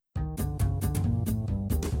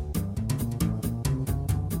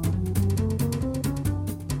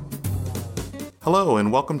Hello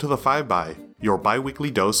and welcome to the 5x, your bi-weekly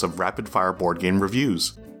dose of rapid-fire board game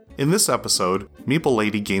reviews. In this episode, Meeple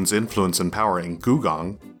Lady gains influence and power in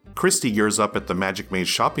Gùgōng, Christy gears up at the Magic Maze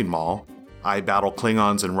shopping mall, I battle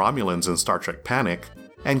Klingons and Romulans in Star Trek Panic,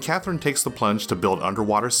 and Catherine takes the plunge to build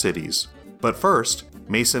underwater cities. But first,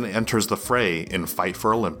 Mason enters the fray in Fight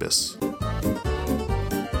for Olympus.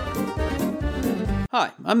 Hi,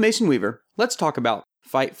 I'm Mason Weaver. Let's talk about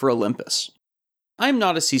Fight for Olympus. I'm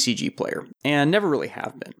not a CCG player, and never really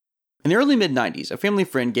have been. In the early mid-90s, a family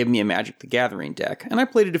friend gave me a Magic the Gathering deck, and I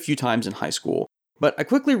played it a few times in high school, but I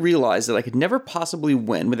quickly realized that I could never possibly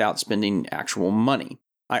win without spending actual money.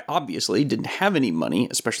 I obviously didn't have any money,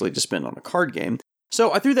 especially to spend on a card game,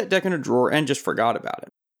 so I threw that deck in a drawer and just forgot about it.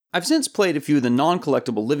 I've since played a few of the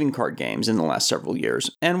non-collectible living card games in the last several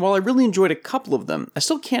years, and while I really enjoyed a couple of them, I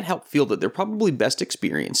still can't help feel that they're probably best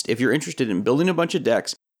experienced if you're interested in building a bunch of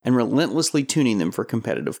decks and relentlessly tuning them for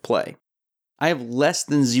competitive play. I have less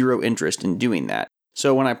than zero interest in doing that,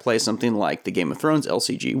 so when I play something like the Game of Thrones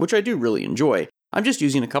LCG, which I do really enjoy, I'm just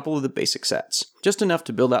using a couple of the basic sets, just enough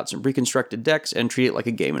to build out some pre-constructed decks and treat it like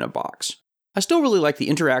a game in a box. I still really like the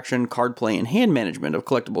interaction, card play, and hand management of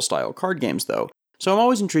collectible-style card games though, so I'm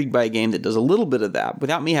always intrigued by a game that does a little bit of that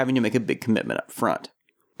without me having to make a big commitment up front.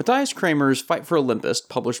 Matthias Kramer's Fight for Olympus,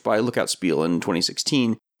 published by Lookout Spiel in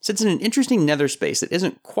 2016, sits in an interesting nether space that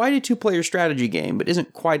isn't quite a two-player strategy game, but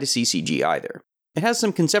isn't quite a CCG either. It has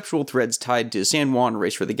some conceptual threads tied to San Juan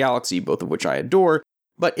Race for the Galaxy, both of which I adore,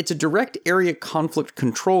 but it's a direct area conflict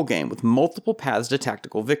control game with multiple paths to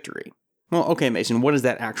tactical victory. Well, okay, Mason, what does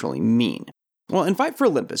that actually mean? Well, in Fight for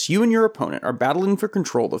Olympus, you and your opponent are battling for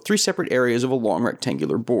control of three separate areas of a long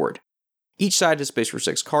rectangular board. Each side has space for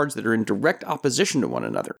 6 cards that are in direct opposition to one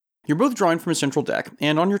another. You're both drawing from a central deck,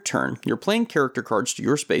 and on your turn, you're playing character cards to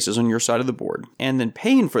your spaces on your side of the board, and then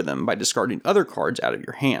paying for them by discarding other cards out of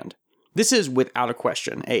your hand. This is, without a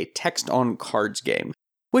question, a text-on-cards game,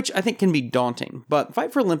 which I think can be daunting, but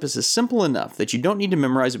Fight for Olympus is simple enough that you don't need to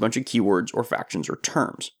memorize a bunch of keywords or factions or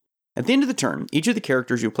terms. At the end of the turn, each of the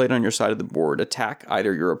characters you played on your side of the board attack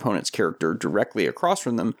either your opponent's character directly across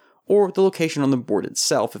from them, or the location on the board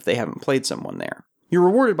itself if they haven't played someone there. You're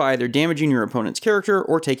rewarded by either damaging your opponent's character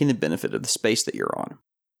or taking the benefit of the space that you're on.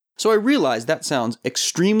 So I realize that sounds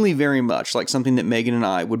extremely very much like something that Megan and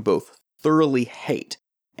I would both thoroughly hate.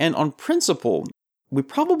 And on principle, we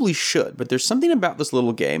probably should, but there's something about this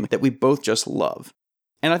little game that we both just love.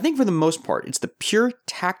 And I think for the most part, it's the pure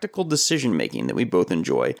tactical decision making that we both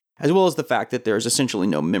enjoy, as well as the fact that there's essentially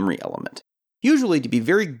no memory element. Usually, to be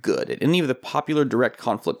very good at any of the popular direct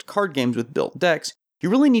conflict card games with built decks, you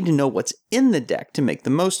really need to know what's in the deck to make the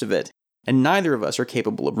most of it, and neither of us are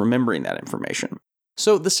capable of remembering that information.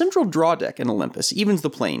 So the central draw deck in Olympus evens the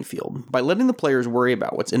playing field by letting the players worry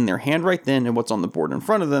about what's in their hand right then and what's on the board in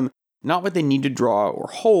front of them, not what they need to draw or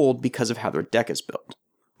hold because of how their deck is built.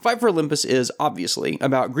 Fight for Olympus is, obviously,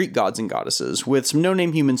 about Greek gods and goddesses, with some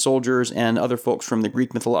no-name human soldiers and other folks from the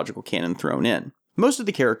Greek mythological canon thrown in. Most of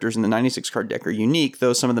the characters in the 96 card deck are unique,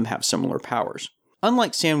 though some of them have similar powers.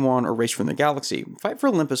 Unlike San Juan or Race from the Galaxy, Fight for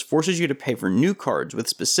Olympus forces you to pay for new cards with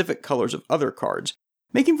specific colors of other cards,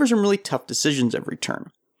 making for some really tough decisions every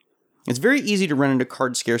turn. It's very easy to run into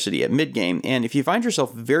card scarcity at mid-game, and if you find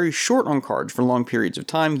yourself very short on cards for long periods of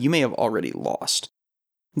time, you may have already lost.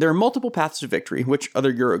 There are multiple paths to victory, which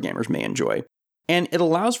other Eurogamers may enjoy, and it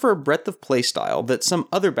allows for a breadth of playstyle that some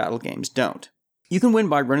other battle games don't. You can win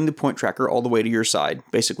by running the point tracker all the way to your side,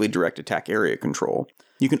 basically direct attack area control.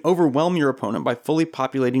 You can overwhelm your opponent by fully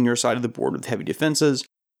populating your side of the board with heavy defenses,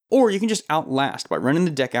 or you can just outlast by running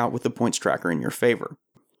the deck out with the points tracker in your favor.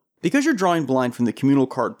 Because you're drawing blind from the communal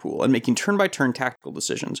card pool and making turn-by-turn tactical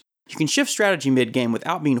decisions, you can shift strategy mid-game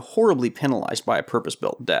without being horribly penalized by a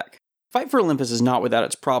purpose-built deck. Fight for Olympus is not without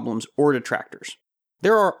its problems or detractors.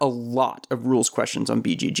 There are a lot of rules questions on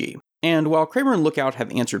BGG, and while Kramer and Lookout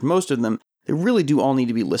have answered most of them, they really do all need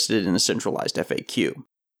to be listed in a centralized FAQ.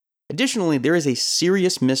 Additionally, there is a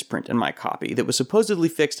serious misprint in my copy that was supposedly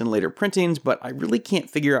fixed in later printings, but I really can't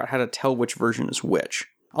figure out how to tell which version is which.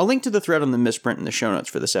 I'll link to the thread on the misprint in the show notes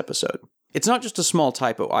for this episode. It's not just a small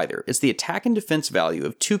typo either, it's the attack and defense value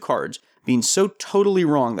of 2 cards being so totally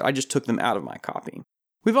wrong that I just took them out of my copy.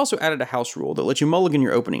 We've also added a house rule that lets you mulligan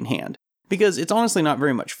your opening hand, because it's honestly not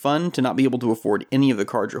very much fun to not be able to afford any of the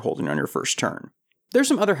cards you're holding on your first turn. There's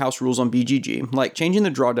some other house rules on BGG, like changing the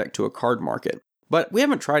draw deck to a card market, but we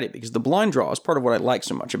haven't tried it because the blind draw is part of what I like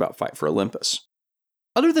so much about Fight for Olympus.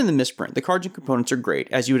 Other than the misprint, the cards and components are great,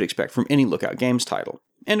 as you would expect from any Lookout Games title.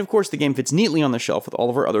 And of course, the game fits neatly on the shelf with all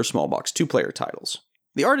of our other small box 2-player titles.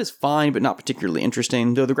 The art is fine, but not particularly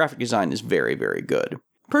interesting, though the graphic design is very, very good.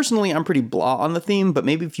 Personally, I'm pretty blah on the theme, but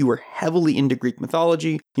maybe if you were heavily into Greek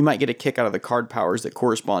mythology, you might get a kick out of the card powers that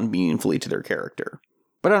correspond meaningfully to their character.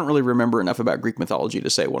 But I don't really remember enough about Greek mythology to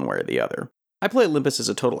say one way or the other. I play Olympus as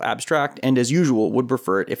a total abstract, and as usual would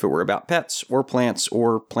prefer it if it were about pets, or plants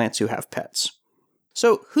who have pets.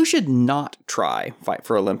 So, who should not try Fight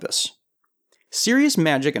for Olympus? Serious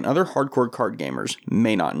Magic and other hardcore card gamers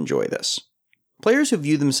may not enjoy this. Players who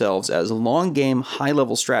view themselves as long-game,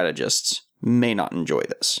 high-level strategists may not enjoy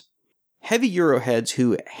this. Heavy Euroheads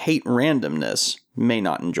who hate randomness may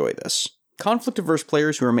not enjoy this. Conflict-averse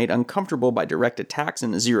players who are made uncomfortable by direct attacks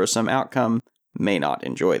and a zero-sum outcome may not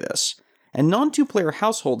enjoy this. And non-two-player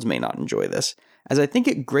households may not enjoy this, as I think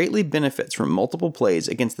it greatly benefits from multiple plays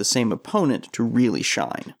against the same opponent to really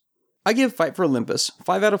shine. I give Fight for Olympus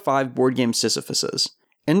 5 out of 5 board game Sisyphuses,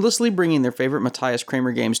 endlessly bringing their favorite Matthias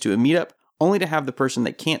Kramer games to a meetup, only to have the person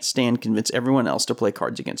that can't stand convince everyone else to play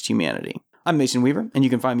Cards Against Humanity. I'm Mason Weaver, and you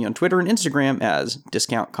can find me on Twitter and Instagram as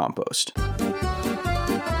Discount Compost.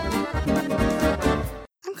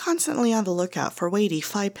 I'm constantly on the lookout for weighty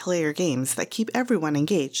 5-player games that keep everyone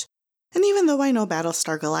engaged. And even though I know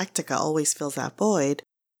Battlestar Galactica always fills that void,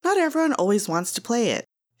 not everyone always wants to play it.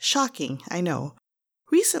 Shocking, I know.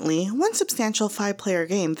 Recently, one substantial 5-player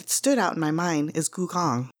game that stood out in my mind is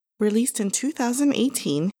Gùgōng. Released in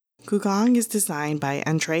 2018, Gùgōng is designed by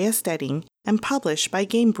Andrea Stedding and published by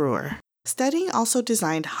Game Brewer. Stedding also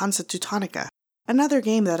designed Hansa Teutonica, another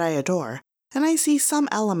game that I adore, and I see some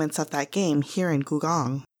elements of that game here in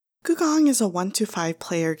Gùgōng. Gùgōng is a 1-to-5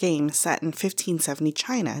 player game set in 1570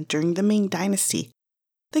 China during the Ming Dynasty.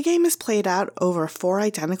 The game is played out over 4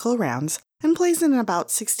 identical rounds and plays in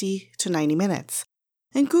about 60 to 90 minutes.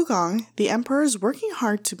 In Gùgōng, the emperor is working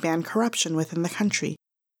hard to ban corruption within the country,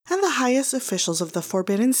 and the highest officials of the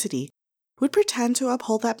Forbidden City would pretend to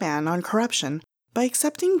uphold that ban on corruption by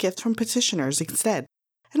accepting gifts from petitioners instead,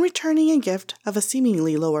 and returning a gift of a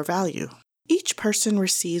seemingly lower value. Each person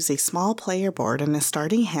receives a small player board and a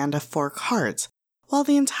starting hand of 4 cards, while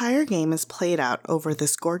the entire game is played out over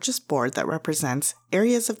this gorgeous board that represents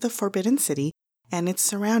areas of the Forbidden City and its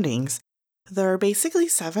surroundings. There are basically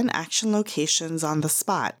 7 action locations on the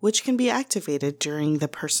spot, which can be activated during the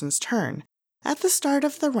person's turn. At the start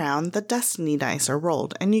of the round, the destiny dice are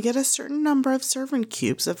rolled, and you get a certain number of servant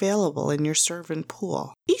cubes available in your servant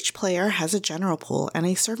pool. Each player has a general pool and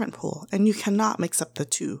a servant pool, and you cannot mix up the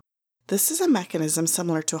two. This is a mechanism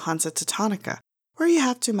similar to Hansa Teutonica, where you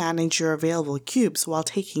have to manage your available cubes while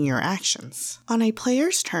taking your actions. On a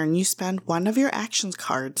player's turn, you spend one of your actions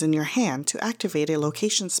cards in your hand to activate a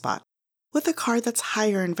location spot, with a card that's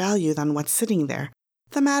higher in value than what's sitting there.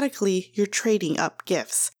 Thematically, you're trading up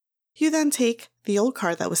gifts. You then take the old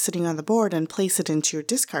card that was sitting on the board and place it into your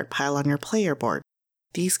discard pile on your player board.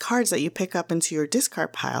 These cards that you pick up into your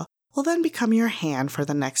discard pile will then become your hand for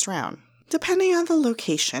the next round. Depending on the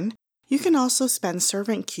location, you can also spend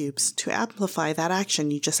servant cubes to amplify that action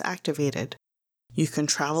you just activated. You can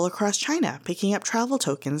travel across China, picking up travel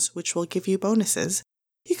tokens, which will give you bonuses.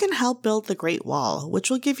 You can help build the Great Wall, which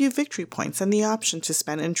will give you victory points and the option to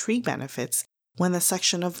spend intrigue benefits when the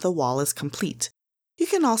section of the wall is complete. You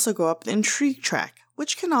can also go up the intrigue track,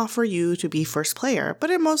 which can offer you to be first player, but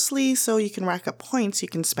it mostly so you can rack up points you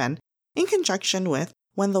can spend in conjunction with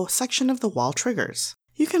when the section of the wall triggers.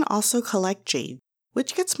 You can also collect jade,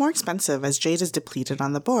 which gets more expensive as jade is depleted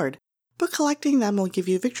on the board, but collecting them will give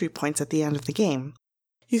you victory points at the end of the game.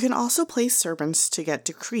 You can also place servants to get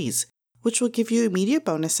decrees, which will give you immediate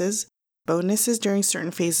bonuses during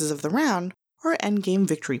certain phases of the round, or endgame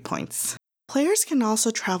victory points. Players can also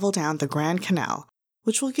travel down the Grand Canal,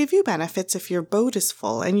 which will give you benefits if your boat is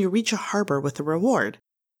full and you reach a harbor with a reward.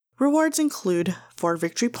 Rewards include 4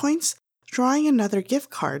 victory points, drawing another gift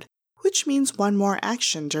card, which means 1 more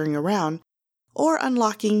action during a round, or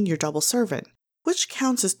unlocking your double servant, which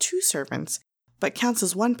counts as 2 servants, but counts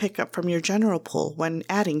as 1 pickup from your general pool when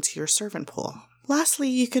adding to your servant pool. Lastly,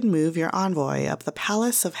 you can move your envoy up the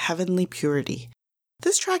Palace of Heavenly Purity.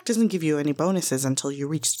 This track doesn't give you any bonuses until you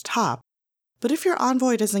reach the top, but if your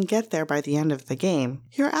envoy doesn't get there by the end of the game,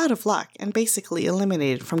 you're out of luck and basically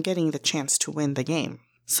eliminated from getting the chance to win the game.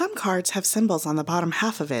 Some cards have symbols on the bottom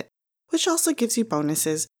half of it, which also gives you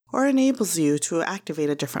bonuses or enables you to activate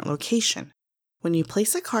a different location. When you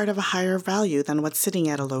place a card of a higher value than what's sitting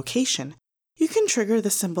at a location, you can trigger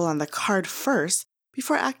the symbol on the card first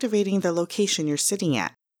before activating the location you're sitting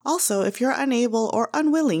at. Also, if you're unable or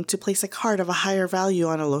unwilling to place a card of a higher value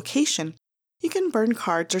on a location, you can burn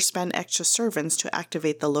cards or spend extra servants to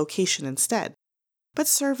activate the location instead. But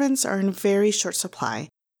servants are in very short supply,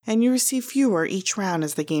 and you receive fewer each round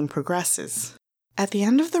as the game progresses. At the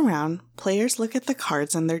end of the round, players look at the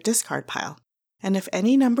cards in their discard pile, and if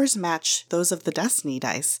any numbers match those of the Destiny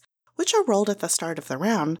dice, which are rolled at the start of the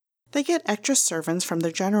round, they get extra servants from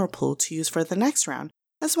their general pool to use for the next round,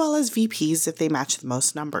 as well as VPs if they match the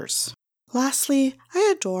most numbers. Lastly,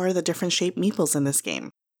 I adore the different shaped meeples in this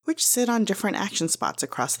game, which sit on different action spots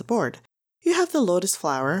across the board. You have the Lotus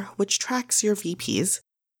Flower, which tracks your VPs,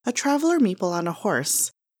 a Traveler Meeple on a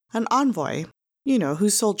horse, an Envoy,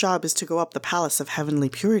 whose sole job is to go up the Palace of Heavenly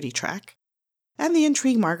Purity track, and the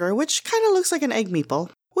Intrigue Marker, which kind of looks like an egg meeple,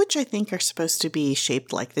 which I think are supposed to be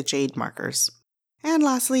shaped like the Jade markers. And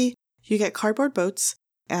lastly, you get cardboard boats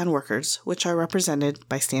and workers, which are represented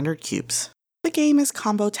by standard cubes. The game is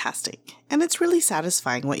combo-tastic, and it's really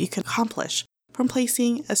satisfying what you can accomplish from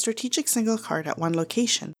placing a strategic single card at one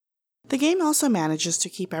location. The game also manages to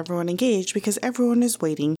keep everyone engaged because everyone is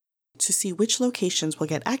waiting to see which locations will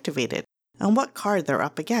get activated and what card they're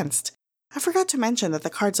up against. I forgot to mention that the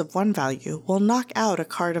cards of 1 value will knock out a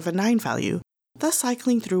card of a 9 value, thus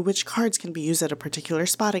cycling through which cards can be used at a particular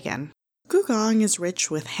spot again. Gùgōng is rich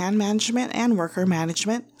with hand management and worker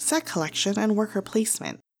management, set collection, and worker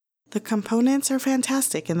placement. The components are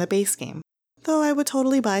fantastic in the base game, though I would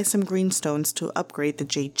totally buy some green stones to upgrade the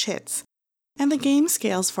Jade Chits. And the game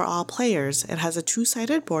scales for all players. It has a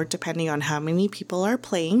 2-sided board depending on how many people are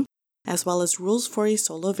playing, as well as rules for a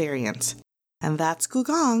solo variant. And that's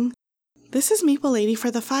Gùgōng! This is MeepleLady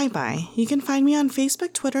for the 5x. You can find me on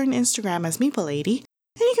Facebook, Twitter, and Instagram as MeepleLady,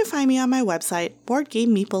 and you can find me on my website,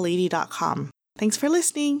 boardgamemeeplelady.com. Thanks for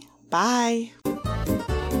listening. Bye!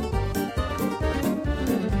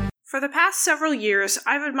 For the past several years,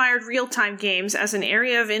 I've admired real-time games as an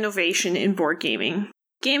area of innovation in board gaming.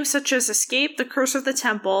 Games such as Escape, The Curse of the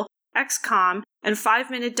Temple, XCOM, and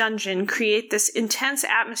 5 Minute Dungeon create this intense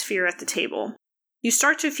atmosphere at the table. You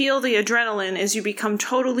start to feel the adrenaline as you become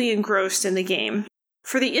totally engrossed in the game.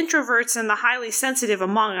 For the introverts and the highly sensitive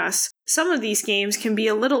among us, some of these games can be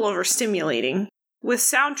a little overstimulating, with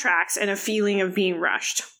soundtracks and a feeling of being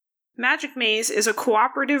rushed. Magic Maze is a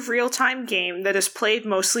cooperative real-time game that is played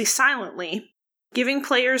mostly silently, giving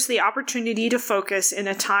players the opportunity to focus in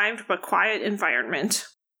a timed but quiet environment.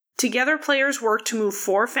 Together, players work to move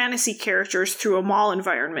 4 fantasy characters through a mall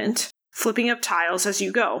environment, flipping up tiles as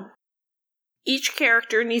you go. Each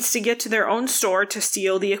character needs to get to their own store to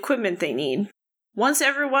steal the equipment they need. Once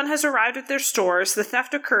everyone has arrived at their stores, the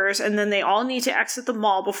theft occurs and then they all need to exit the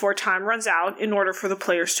mall before time runs out in order for the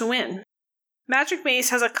players to win. Magic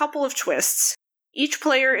Maze has a couple of twists. Each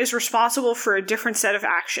player is responsible for a different set of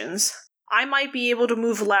actions. I might be able to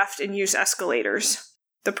move left and use escalators.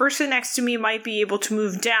 The person next to me might be able to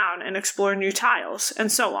move down and explore new tiles,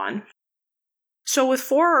 and so on. So with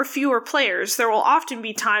 4 or fewer players, there will often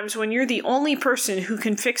be times when you're the only person who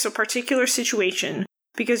can fix a particular situation,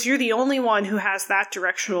 because you're the only one who has that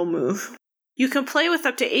directional move. You can play with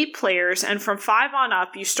up to 8 players, and from 5 on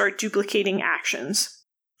up you start duplicating actions.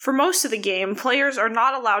 For most of the game, players are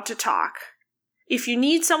not allowed to talk. If you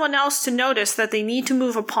need someone else to notice that they need to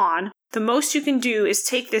move a pawn, the most you can do is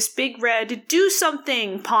take this big red "do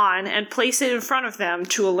something" pawn and place it in front of them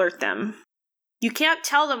to alert them. You can't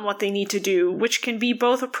tell them what they need to do, which can be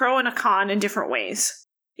both a pro and a con in different ways.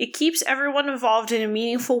 It keeps everyone involved in a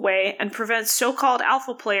meaningful way and prevents so-called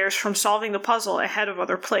alpha players from solving the puzzle ahead of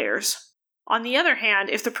other players. On the other hand,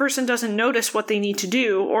 if the person doesn't notice what they need to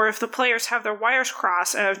do, or if the players have their wires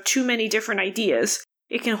crossed and have too many different ideas,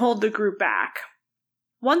 it can hold the group back.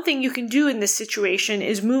 One thing you can do in this situation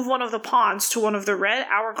is move one of the pawns to one of the red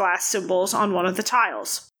hourglass symbols on one of the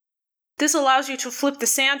tiles. This allows you to flip the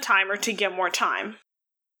sand timer to get more time.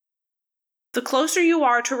 The closer you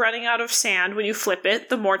are to running out of sand when you flip it,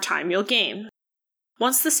 the more time you'll gain.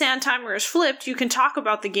 Once the sand timer is flipped, you can talk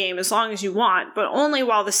about the game as long as you want, but only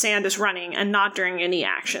while the sand is running and not during any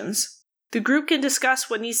actions. The group can discuss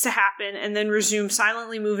what needs to happen and then resume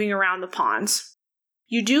silently moving around the pawns.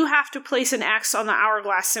 You do have to place an X on the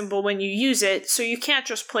hourglass symbol when you use it, so you can't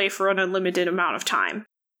just play for an unlimited amount of time.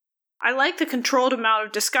 I like the controlled amount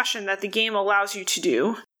of discussion that the game allows you to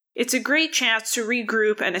do. It's a great chance to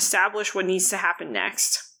regroup and establish what needs to happen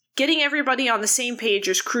next. Getting everybody on the same page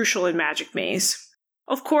is crucial in Magic Maze.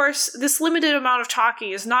 Of course, this limited amount of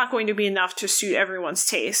talking is not going to be enough to suit everyone's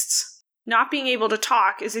tastes. Not being able to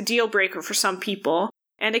talk is a deal breaker for some people,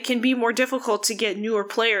 and it can be more difficult to get newer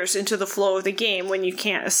players into the flow of the game when you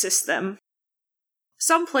can't assist them.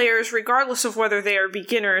 Some players, regardless of whether they are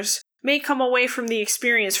beginners, may come away from the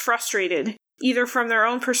experience frustrated, either from their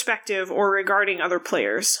own perspective or regarding other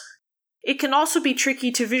players. It can also be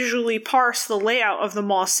tricky to visually parse the layout of the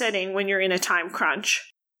mall setting when you're in a time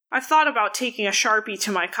crunch. I've thought about taking a Sharpie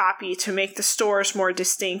to my copy to make the stores more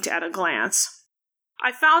distinct at a glance.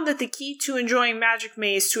 I found that the key to enjoying Magic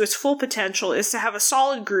Maze to its full potential is to have a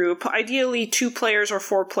solid group, ideally 2 players or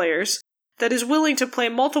 4 players, that is willing to play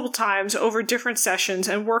multiple times over different sessions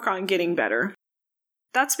and work on getting better.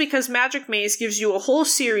 That's because Magic Maze gives you a whole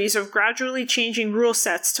series of gradually changing rule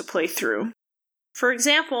sets to play through. For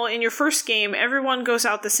example, in your first game, everyone goes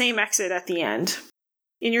out the same exit at the end.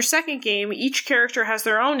 In your second game, each character has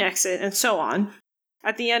their own exit, and so on.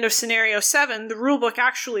 At the end of Scenario 7, the rulebook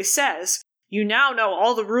actually says, "You now know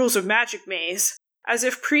all the rules of Magic Maze," as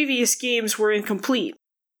if previous games were incomplete.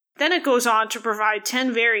 Then it goes on to provide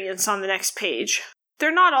 10 variants on the next page.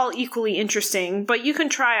 They're not all equally interesting, but you can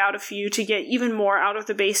try out a few to get even more out of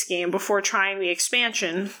the base game before trying the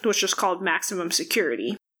expansion, which is called Maximum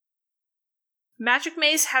Security. Magic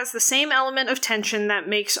Maze has the same element of tension that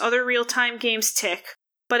makes other real-time games tick,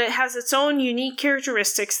 but it has its own unique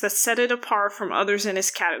characteristics that set it apart from others in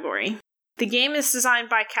its category. The game is designed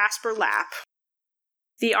by Casper Lapp.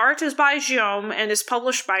 The art is by Gùgōng and is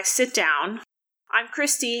published by Sit Down. I'm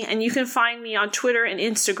Christy, and you can find me on Twitter and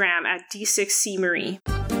Instagram at D6CMarie.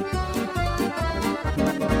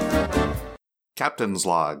 Captain's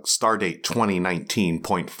Log, Stardate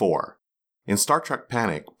 2019.4. In Star Trek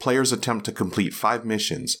Panic, players attempt to complete 5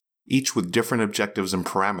 missions, each with different objectives and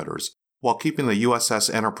parameters, while keeping the USS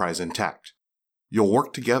Enterprise intact. You'll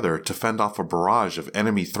work together to fend off a barrage of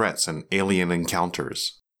enemy threats and alien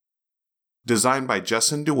encounters. Designed by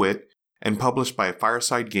Justin DeWitt and published by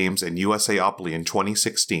Fireside Games and USAopoly in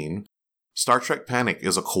 2016, Star Trek Panic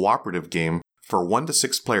is a cooperative game for 1 to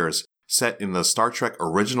 6 players set in the Star Trek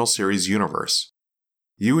Original Series universe.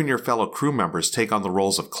 You and your fellow crew members take on the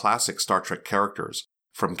roles of classic Star Trek characters,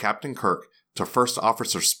 from Captain Kirk to First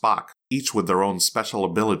Officer Spock, each with their own special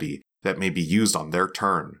ability that may be used on their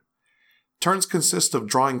turn. Turns consist of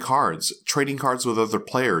drawing cards, trading cards with other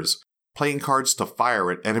players, playing cards to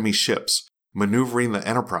fire at enemy ships, maneuvering the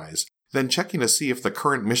Enterprise, then checking to see if the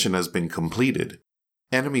current mission has been completed.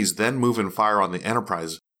 Enemies then move and fire on the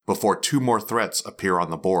Enterprise before 2 more threats appear on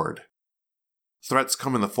the board. Threats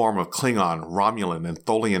come in the form of Klingon, Romulan, and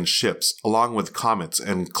Tholian ships, along with comets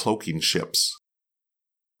and cloaking ships.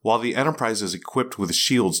 While the Enterprise is equipped with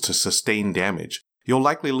shields to sustain damage, you'll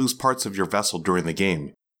likely lose parts of your vessel during the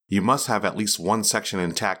game. You must have at least 1 section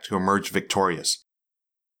intact to emerge victorious.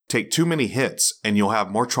 Take too many hits, and you'll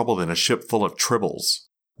have more trouble than a ship full of tribbles.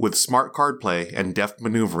 With smart card play and deft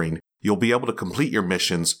maneuvering, you'll be able to complete your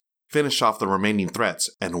missions, finish off the remaining threats,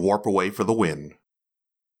 and warp away for the win.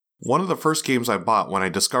 One of the first games I bought when I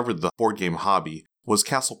discovered the board game hobby was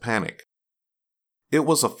Castle Panic. It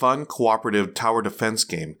was a fun, cooperative tower defense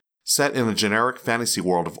game set in a generic fantasy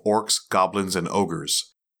world of orcs, goblins, and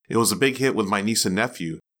ogres. It was a big hit with my niece and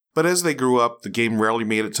nephew, but as they grew up, the game rarely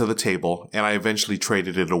made it to the table, and I eventually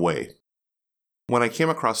traded it away. When I came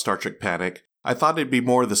across Star Trek Panic, I thought it'd be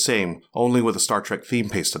more of the same, only with a Star Trek theme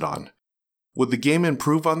pasted on. Would the game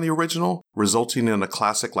improve on the original, resulting in a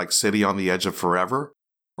classic like City on the Edge of Forever?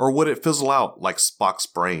 Or would it fizzle out like Spock's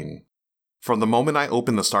brain? From the moment I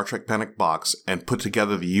opened the Star Trek Panic box and put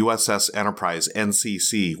together the USS Enterprise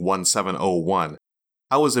NCC 1701,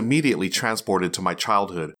 I was immediately transported to my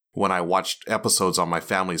childhood when I watched episodes on my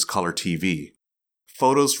family's color TV.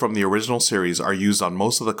 Photos from the original series are used on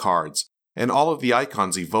most of the cards, and all of the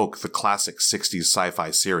icons evoke the classic 60s sci-fi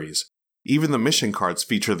series. Even the mission cards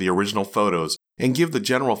feature the original photos and give the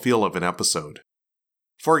general feel of an episode.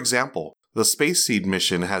 For example, the Space Seed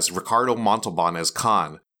mission has Ricardo Montalban as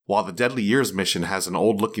Khan, while the Deadly Years mission has an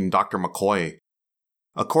old-looking Dr. McCoy.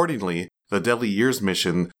 Accordingly, the Deadly Years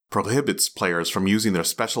mission prohibits players from using their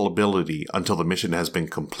special ability until the mission has been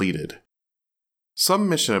completed. Some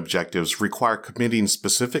mission objectives require committing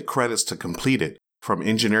specific credits to complete it, from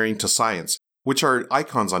engineering to science, which are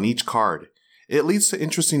icons on each card. It leads to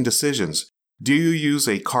interesting decisions. Do you use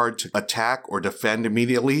a card to attack or defend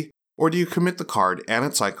immediately, or do you commit the card and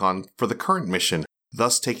its icon for the current mission,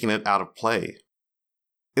 thus taking it out of play?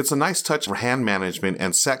 It's a nice touch for hand management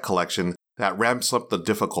and set collection that ramps up the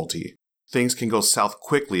difficulty. Things can go south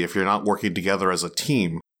quickly if you're not working together as a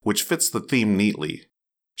team, which fits the theme neatly.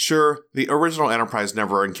 Sure, the original Enterprise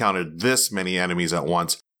never encountered this many enemies at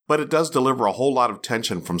once, but it does deliver a whole lot of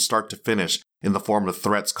tension from start to finish in the form of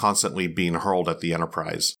threats constantly being hurled at the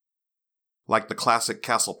Enterprise. Like the classic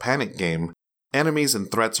Castle Panic game, enemies and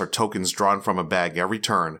threats are tokens drawn from a bag every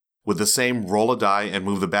turn, with the same roll a die and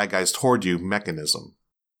move the bad guys toward you mechanism.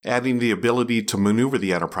 Adding the ability to maneuver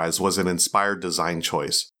the Enterprise was an inspired design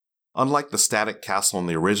choice. Unlike the static castle in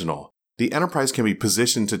the original, the Enterprise can be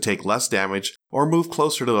positioned to take less damage or move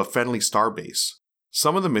closer to a friendly starbase.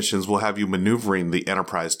 Some of the missions will have you maneuvering the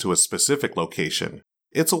Enterprise to a specific location.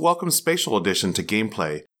 It's a welcome spatial addition to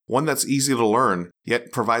gameplay one that's easy to learn,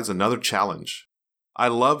 yet provides another challenge. I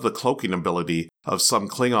love the cloaking ability of some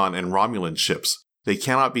Klingon and Romulan ships. They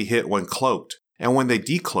cannot be hit when cloaked, and when they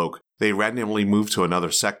decloak, they randomly move to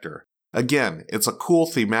another sector. Again, it's a cool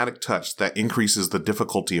thematic touch that increases the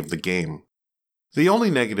difficulty of the game. The only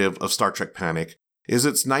negative of Star Trek Panic is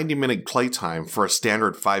its 90-minute playtime for a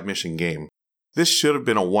standard 5-mission game. This should have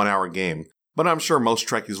been a 1-hour game, but I'm sure most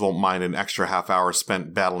Trekkies won't mind an extra half hour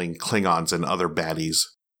spent battling Klingons and other baddies.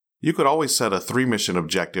 You could always set a 3-mission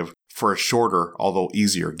objective for a shorter, although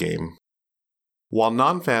easier game. While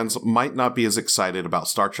non-fans might not be as excited about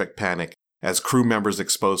Star Trek Panic as crew members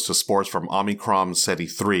exposed to spores from Omicron Ceti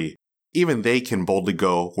 3, even they can boldly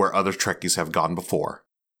go where other Trekkies have gone before.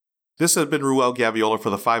 This has been Ruel Gaviola for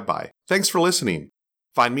the 5x. Thanks for listening.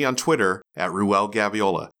 Find me on Twitter at Ruel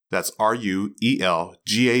Gaviola. That's RuelGaviola.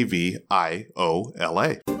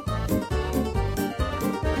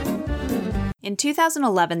 In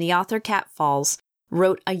 2011, the author Kat Falls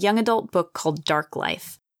wrote a young adult book called Dark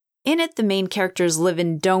Life. In it, the main characters live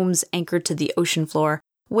in domes anchored to the ocean floor,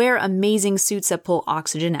 wear amazing suits that pull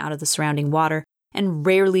oxygen out of the surrounding water, and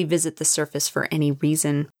rarely visit the surface for any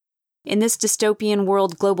reason. In this dystopian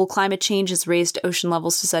world, global climate change has raised ocean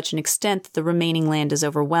levels to such an extent that the remaining land is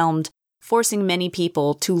overwhelmed, forcing many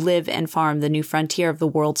people to live and farm the new frontier of the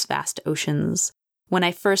world's vast oceans. When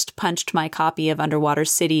I first punched my copy of Underwater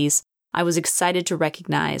Cities, I was excited to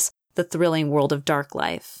recognize the thrilling world of Dark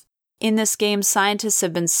Life. In this game, scientists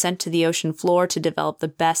have been sent to the ocean floor to develop the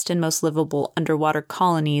best and most livable underwater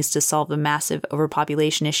colonies to solve the massive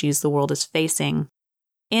overpopulation issues the world is facing.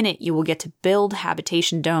 In it, you will get to build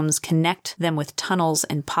habitation domes, connect them with tunnels,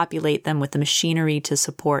 and populate them with the machinery to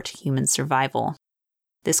support human survival.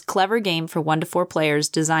 This clever game for 1 to 4 players,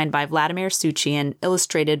 designed by Vladimir Suchi and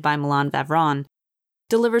illustrated by Milan Vavron,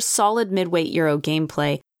 delivers solid mid-weight Euro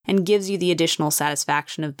gameplay and gives you the additional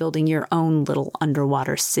satisfaction of building your own little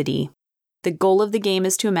underwater city. The goal of the game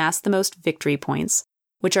is to amass the most victory points,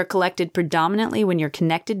 which are collected predominantly when your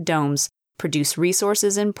connected domes produce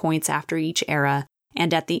resources and points after each era,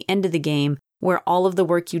 and at the end of the game, where all of the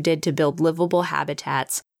work you did to build livable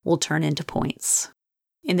habitats will turn into points.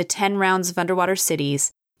 In the 10 rounds of Underwater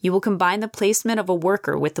Cities, you will combine the placement of a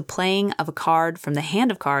worker with the playing of a card from the hand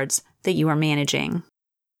of cards that you are managing.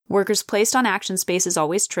 Workers placed on action spaces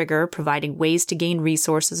always trigger, providing ways to gain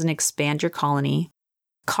resources and expand your colony.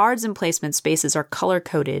 Cards in placement spaces are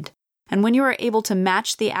color-coded, and when you are able to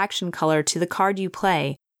match the action color to the card you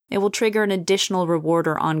play, it will trigger an additional reward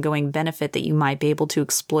or ongoing benefit that you might be able to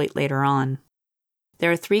exploit later on.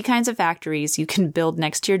 There are 3 kinds of factories you can build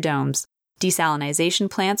next to your domes. Desalinization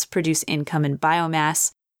plants produce income and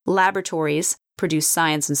biomass, laboratories produce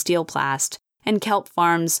science and steel plast, and kelp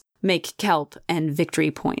farms make kelp and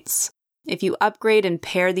victory points. If you upgrade and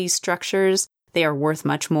pair these structures, they are worth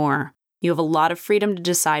much more. You have a lot of freedom to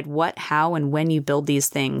decide what, how, and when you build these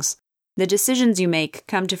things. The decisions you make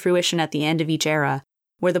come to fruition at the end of each era,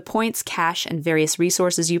 where the points, cash, and various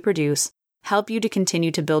resources you produce help you to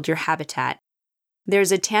continue to build your habitat.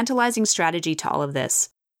 There's a tantalizing strategy to all of this.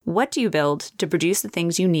 What do you build to produce the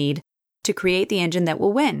things you need to create the engine that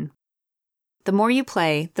will win? The more you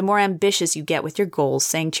play, the more ambitious you get with your goals,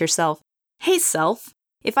 saying to yourself, "Hey self,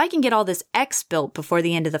 if I can get all this X built before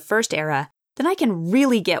the end of the first era, then I can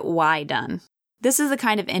really get Y done." This is the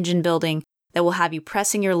kind of engine building that will have you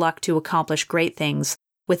pressing your luck to accomplish great things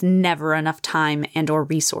with never enough time and or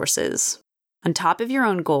resources. On top of your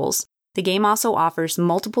own goals, the game also offers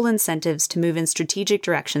multiple incentives to move in strategic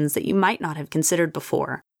directions that you might not have considered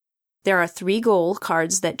before. There are 3 goal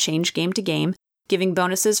cards that change game to game, giving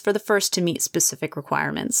bonuses for the first to meet specific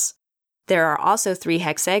requirements. There are also 3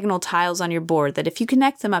 hexagonal tiles on your board that if you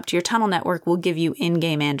connect them up to your tunnel network will give you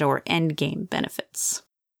in-game and or end-game benefits.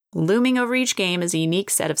 Looming over each game is a unique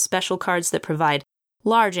set of special cards that provide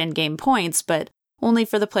large end-game points, but only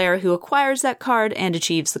for the player who acquires that card and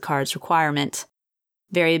achieves the card's requirement.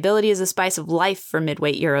 Variability is a spice of life for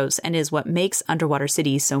midweight Euros and is what makes Underwater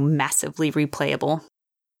Cities so massively replayable.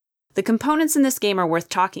 The components in this game are worth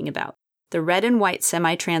talking about. The red and white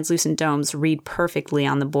semi-translucent domes read perfectly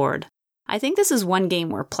on the board. I think this is one game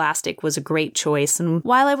where plastic was a great choice, and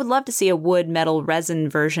while I would love to see a wood, metal, resin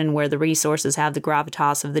version where the resources have the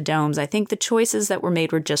gravitas of the domes, I think the choices that were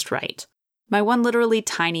made were just right. My one literally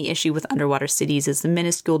tiny issue with Underwater Cities is the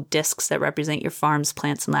minuscule discs that represent your farms,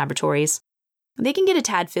 plants, and laboratories. They can get a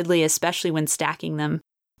tad fiddly, especially when stacking them,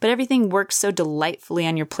 but everything works so delightfully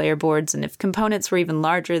on your player boards, and if components were even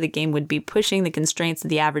larger, the game would be pushing the constraints of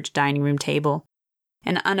the average dining room table.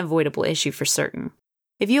 An unavoidable issue for certain.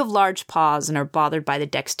 If you have large paws and are bothered by the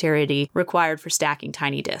dexterity required for stacking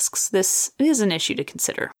tiny discs, this is an issue to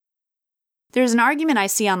consider. There's an argument I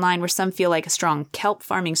see online where some feel like a strong kelp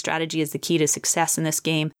farming strategy is the key to success in this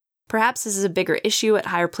game. Perhaps this is a bigger issue at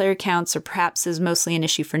higher player counts, or perhaps this is mostly an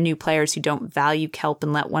issue for new players who don't value kelp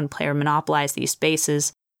and let one player monopolize these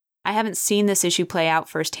spaces. I haven't seen this issue play out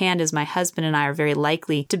firsthand, as my husband and I are very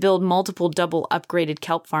likely to build multiple double upgraded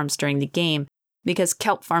kelp farms during the game, because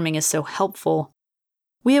kelp farming is so helpful.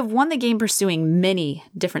 We have won the game pursuing many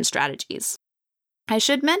different strategies. I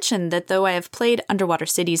should mention that though I have played Underwater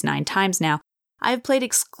Cities 9 times now, I have played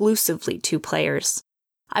exclusively 2 players.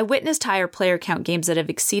 I witnessed higher player count games that have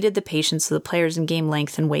exceeded the patience of the players in game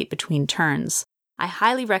length and wait between turns. I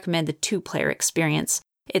highly recommend the 2-player experience.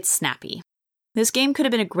 It's snappy. This game could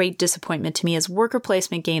have been a great disappointment to me, as worker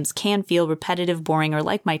placement games can feel repetitive, boring, or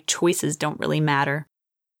like my choices don't really matter.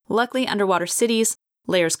 Luckily, Underwater Cities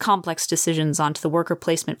layers complex decisions onto the worker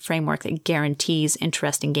placement framework that guarantees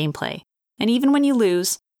interesting gameplay. And even when you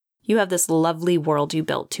lose, you have this lovely world you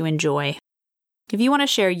built to enjoy. If you want to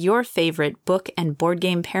share your favorite book and board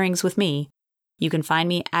game pairings with me, you can find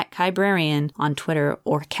me at Kybrarian on Twitter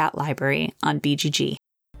or Cat Library on BGG.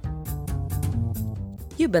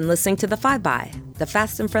 You've been listening to The 5 By, the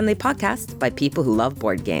fast and friendly podcast by people who love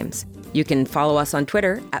board games. You can follow us on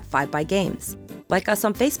Twitter at 5bygames. Like us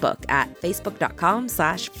on Facebook at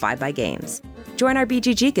facebook.com/5bygames. Join our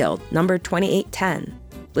BGG Guild, number 2810.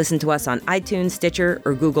 Listen to us on iTunes, Stitcher,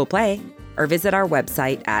 or Google Play, or visit our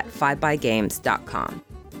website at 5bygames.com.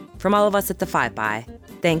 From all of us at The 5 By,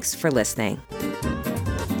 thanks for listening.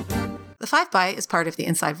 The 5 By is part of the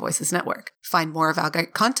Inside Voices Network. Find more of our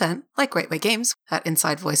great content, like Great Way Games, at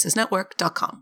InsideVoicesNetwork.com.